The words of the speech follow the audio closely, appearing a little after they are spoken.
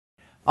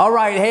All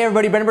right, hey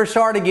everybody, Brendon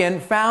Burchard again,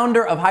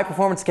 founder of High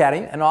Performance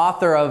Academy and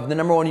author of the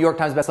 #1 New York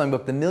Times bestselling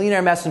book, The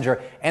Millionaire Messenger,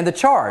 and The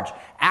Charge,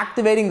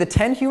 activating the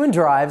 10 human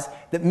drives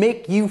that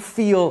make you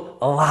feel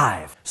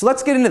alive. So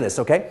let's get into this,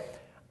 okay?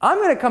 I'm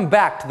going to come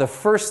back to the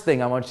first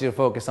thing I want you to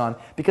focus on,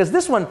 because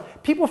this one,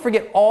 people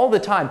forget all the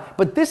time,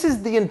 but this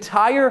is the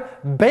entire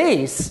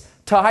base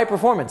to high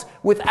performance.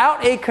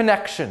 Without a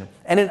connection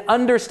and an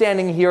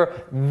understanding here,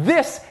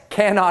 this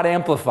cannot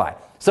amplify.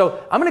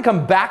 So I'm going to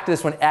come back to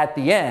this one at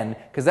the end,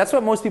 because that's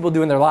what most people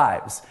do in their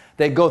lives.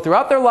 They go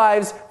throughout their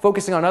lives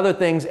focusing on other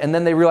things, and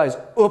then they realize,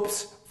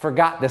 oops,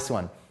 forgot this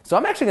one. So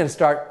I'm actually going to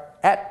start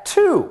at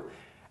 2.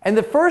 And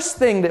the first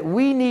thing that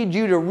we need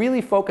you to really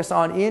focus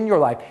on in your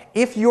life,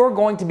 if you're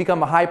going to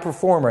become a high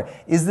performer,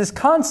 is this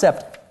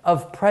concept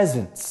of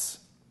presence.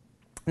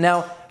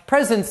 Now,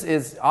 presence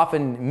is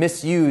often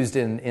misused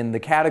in the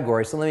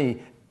category, so let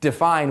me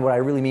define what I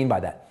really mean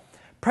by that.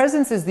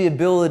 Presence is the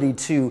ability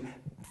to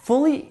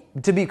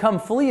become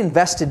fully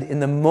invested in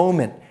the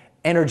moment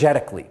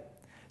energetically,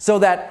 so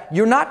that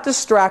you're not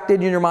distracted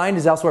and your mind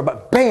is elsewhere,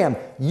 but bam,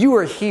 you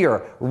are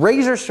here,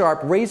 razor sharp,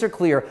 razor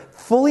clear,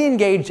 fully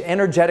engaged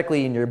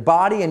energetically in your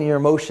body and in your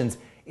emotions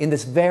in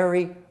this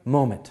very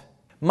moment.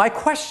 My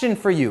question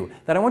for you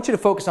that I want you to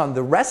focus on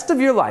the rest of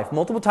your life,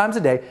 multiple times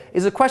a day,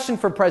 is a question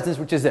for presence,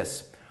 which is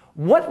this: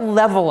 what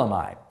level am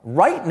I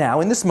right now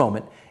in this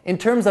moment in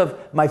terms of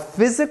my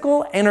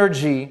physical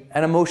energy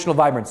and emotional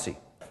vibrancy?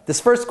 This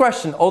first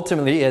question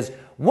ultimately is,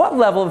 what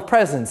level of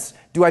presence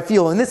do I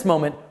feel in this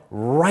moment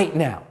right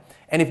now?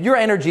 And if your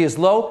energy is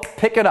low,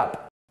 pick it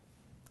up.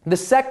 The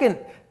second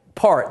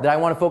part that I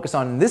want to focus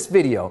on in this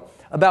video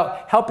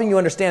about helping you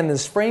understand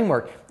this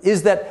framework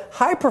is that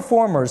high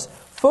performers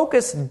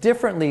focus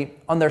differently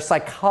on their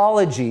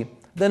psychology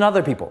than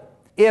other people.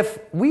 If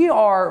we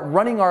are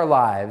running our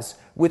lives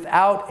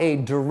without a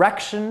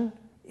direction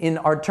in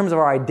terms of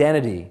our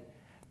identity,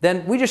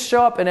 then we just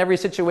show up in every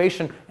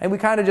situation and we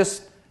kind of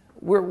just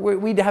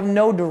we have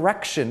no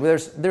direction.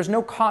 There's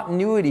no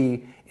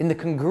continuity in the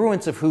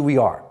congruence of who we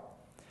are.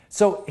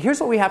 So here's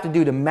what we have to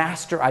do to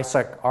master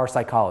our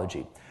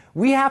psychology.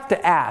 We have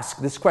to ask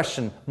this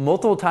question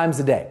multiple times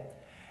a day.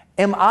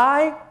 Am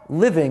I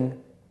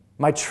living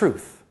my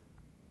truth?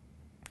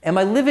 Am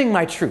I living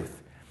my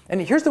truth? And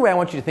here's the way I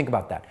want you to think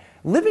about that.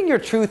 Living your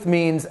truth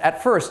means,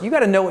 at first, you got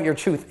to know what your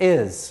truth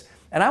is.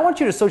 And I want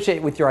you to associate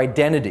it with your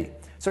identity.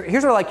 So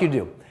here's what I'd like you to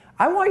do.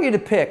 I want you to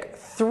pick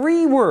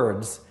 3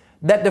 words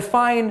that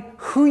define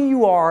who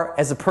you are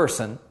as a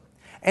person,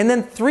 and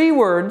then 3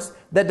 words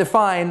that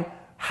define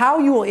how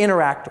you will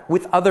interact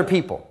with other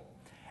people.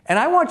 And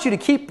I want you to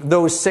keep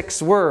those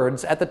 6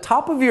 words at the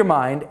top of your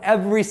mind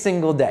every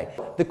single day.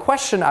 The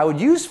question I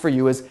would use for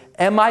you is,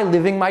 am I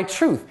living my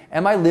truth?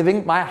 Am I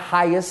living my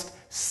highest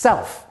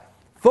self?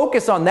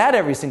 Focus on that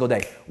every single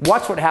day.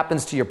 Watch what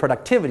happens to your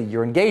productivity,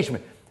 your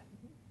engagement,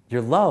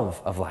 your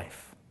love of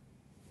life.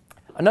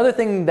 Another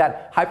thing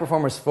that high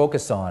performers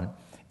focus on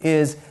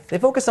is they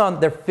focus on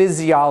their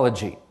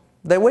physiology,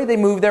 the way they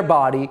move their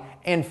body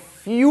and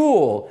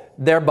fuel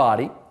their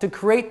body to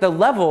create the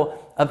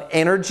level of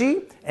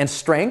energy and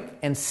strength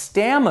and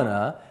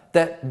stamina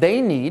that they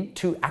need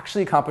to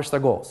actually accomplish their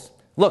goals.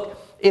 Look,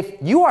 if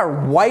you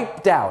are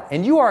wiped out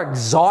and you are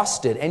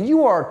exhausted and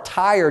you are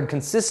tired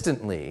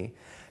consistently,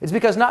 it's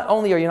because not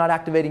only are you not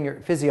activating your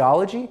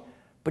physiology,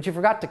 but you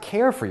forgot to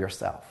care for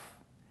yourself.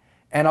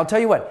 And I'll tell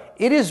you what,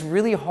 it is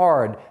really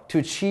hard to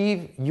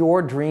achieve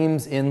your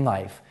dreams in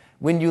life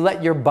when you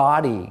let your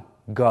body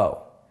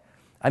go.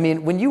 I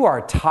mean, when you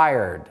are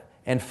tired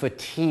and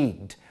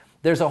fatigued,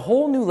 there's a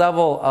whole new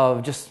level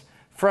of just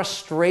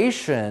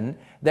frustration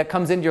that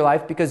comes into your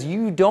life because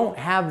you don't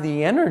have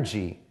the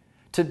energy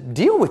to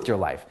deal with your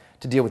life,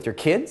 to deal with your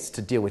kids,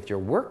 to deal with your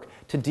work,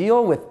 to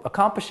deal with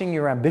accomplishing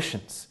your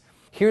ambitions.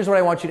 Here's what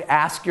I want you to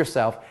ask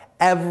yourself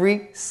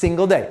every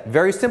single day.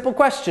 Very simple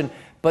question,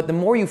 but the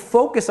more you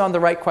focus on the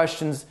right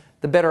questions,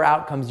 the better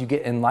outcomes you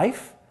get in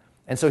life.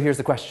 And so here's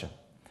the question.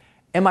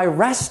 Am I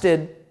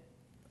rested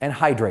and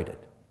hydrated?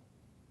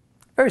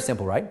 Very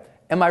simple, right?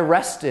 Am I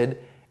rested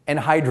and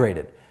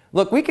hydrated?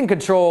 Look, we can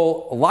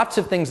control lots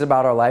of things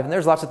about our life, and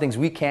there's lots of things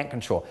we can't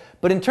control.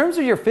 But in terms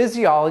of your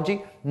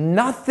physiology,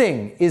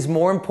 nothing is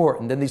more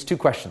important than these 2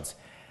 questions.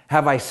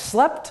 Have I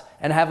slept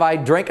and have I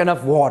drank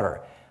enough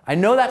water? I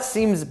know that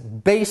seems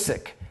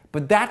basic,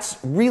 but that's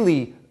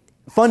really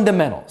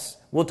fundamentals.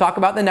 We'll talk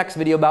about in the next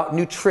video about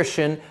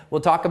nutrition.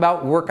 We'll talk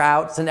about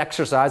workouts and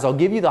exercise. I'll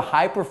give you the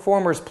high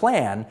performer's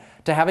plan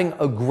to having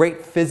a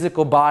great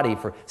physical body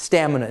for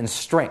stamina and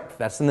strength.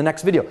 That's in the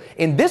next video.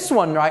 In this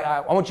one,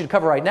 I want you to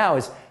cover right now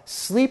is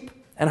sleep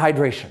and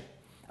hydration.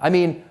 I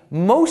mean,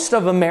 most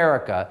of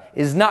America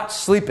is not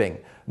sleeping.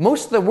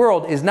 Most of the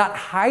world is not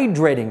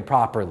hydrating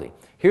properly.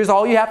 Here's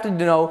all you have to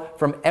know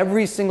from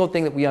every single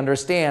thing that we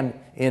understand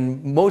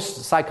in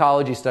most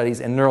psychology studies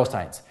and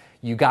neuroscience.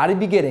 You got to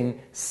be getting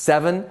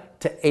 7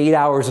 to 8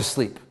 hours of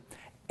sleep.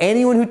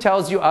 Anyone who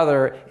tells you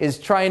other is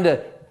trying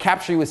to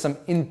capture you with some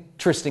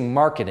interesting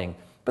marketing,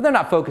 but they're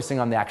not focusing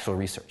on the actual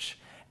research.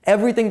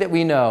 Everything that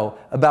we know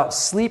about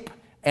sleep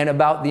and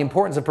about the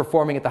importance of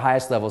performing at the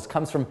highest levels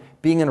comes from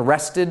being in a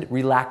rested,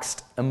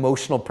 relaxed,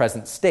 emotional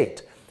present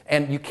state.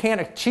 And you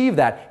can't achieve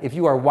that if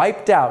you are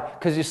wiped out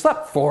because you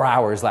slept 4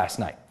 hours last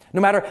night.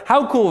 No matter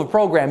how cool of a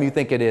program you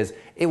think it is,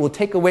 it will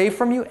take away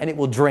from you and it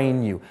will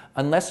drain you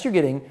unless you're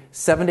getting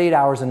 7 to 8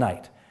 hours a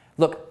night.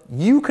 Look,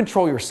 you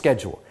control your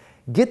schedule.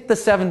 Get the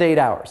 7 to 8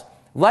 hours.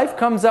 Life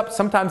comes up,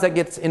 sometimes that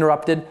gets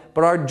interrupted,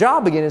 but our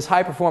job again is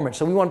high performance.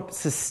 So we want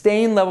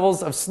sustained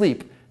levels of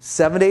sleep,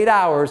 7 to 8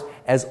 hours,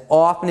 as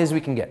often as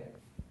we can get.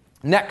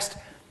 Next,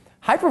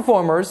 high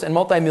performers and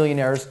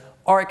multimillionaires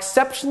are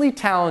exceptionally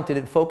talented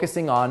at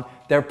focusing on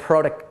their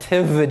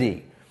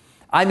productivity.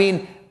 I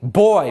mean,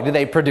 boy, do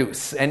they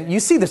produce. And you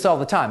see this all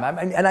the time.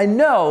 And I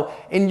know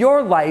in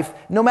your life,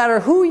 no matter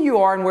who you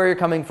are and where you're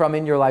coming from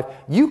in your life,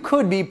 you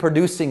could be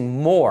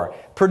producing more.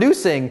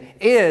 Producing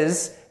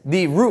is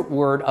the root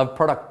word of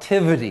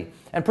productivity.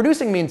 And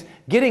producing means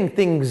getting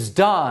things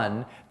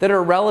done that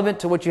are relevant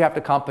to what you have to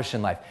accomplish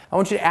in life. I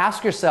want you to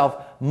ask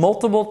yourself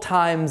multiple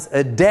times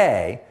a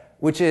day,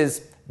 which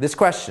is this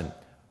question: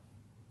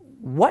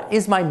 what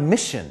is my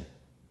mission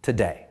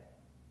today?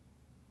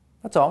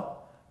 That's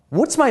all.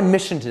 What's my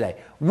mission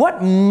today?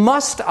 What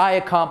must I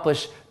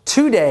accomplish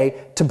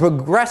today to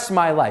progress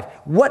my life?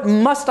 What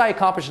must I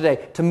accomplish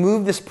today to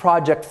move this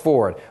project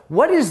forward?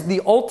 What is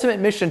the ultimate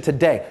mission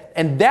today?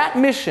 And that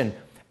mission,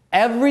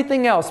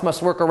 everything else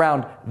must work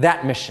around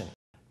that mission.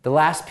 The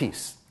last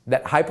piece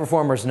that high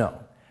performers know,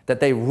 that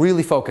they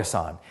really focus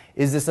on,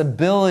 is this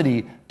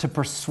ability to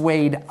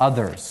persuade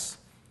others.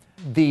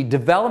 The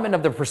development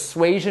of the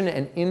persuasion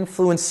and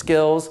influence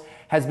skills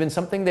has been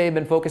something they've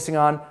been focusing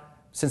on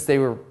since they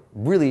were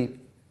really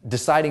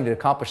deciding to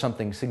accomplish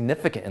something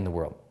significant in the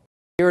world.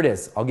 Here it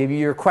is. I'll give you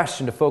your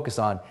question to focus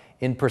on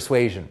in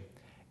persuasion.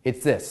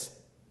 It's this: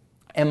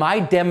 am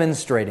I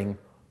demonstrating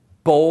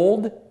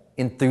bold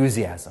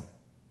enthusiasm?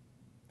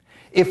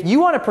 If you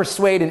want to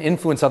persuade and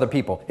influence other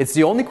people, it's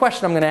the only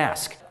question I'm going to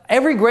ask.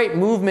 Every great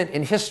movement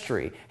in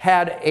history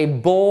had a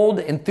bold,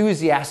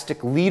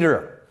 enthusiastic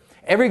leader.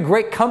 Every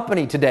great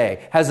company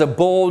today has a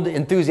bold,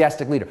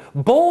 enthusiastic leader.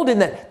 Bold in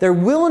that they're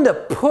willing to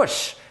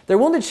push. They're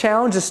willing to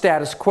challenge the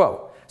status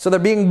quo. So they're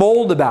being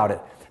bold about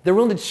it. They're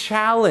willing to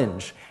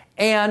challenge.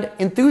 And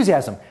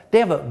enthusiasm. They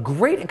have a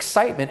great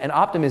excitement and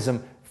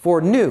optimism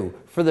for new,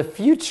 for the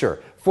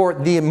future, for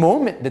the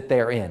moment that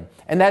they're in.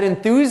 And that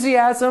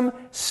enthusiasm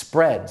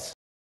spreads.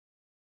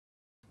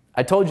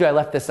 I told you I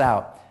left this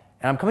out.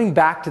 And I'm coming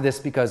back to this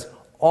because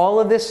all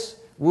of this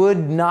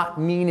would not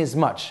mean as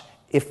much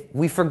if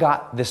we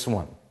forgot this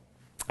one.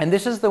 And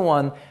this is the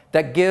one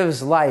that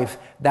gives life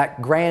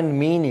that grand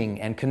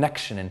meaning and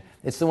connection. And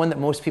it's the one that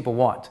most people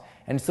want.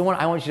 And it's the one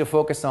I want you to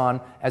focus on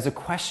as a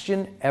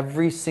question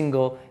every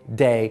single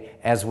day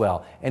as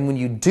well. And when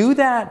you do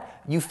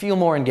that, you feel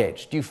more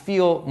engaged. You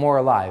feel more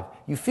alive.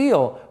 You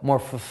feel more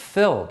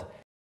fulfilled.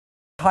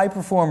 High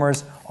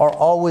performers are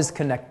always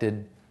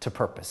connected to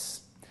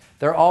purpose.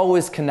 They're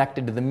always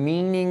connected to the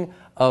meaning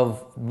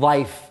of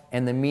life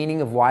and the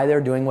meaning of why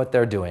they're doing what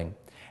they're doing.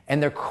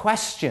 And their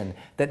question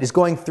that is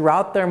going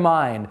throughout their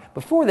mind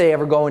before they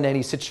ever go into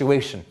any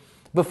situation,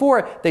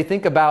 before they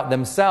think about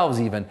themselves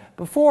even,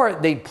 before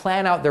they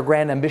plan out their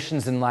grand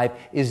ambitions in life,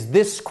 is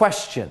this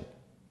question: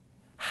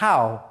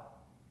 how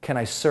can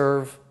I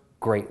serve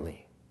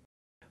greatly?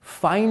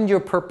 Find your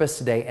purpose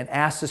today and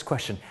ask this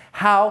question: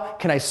 how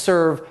can I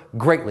serve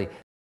greatly?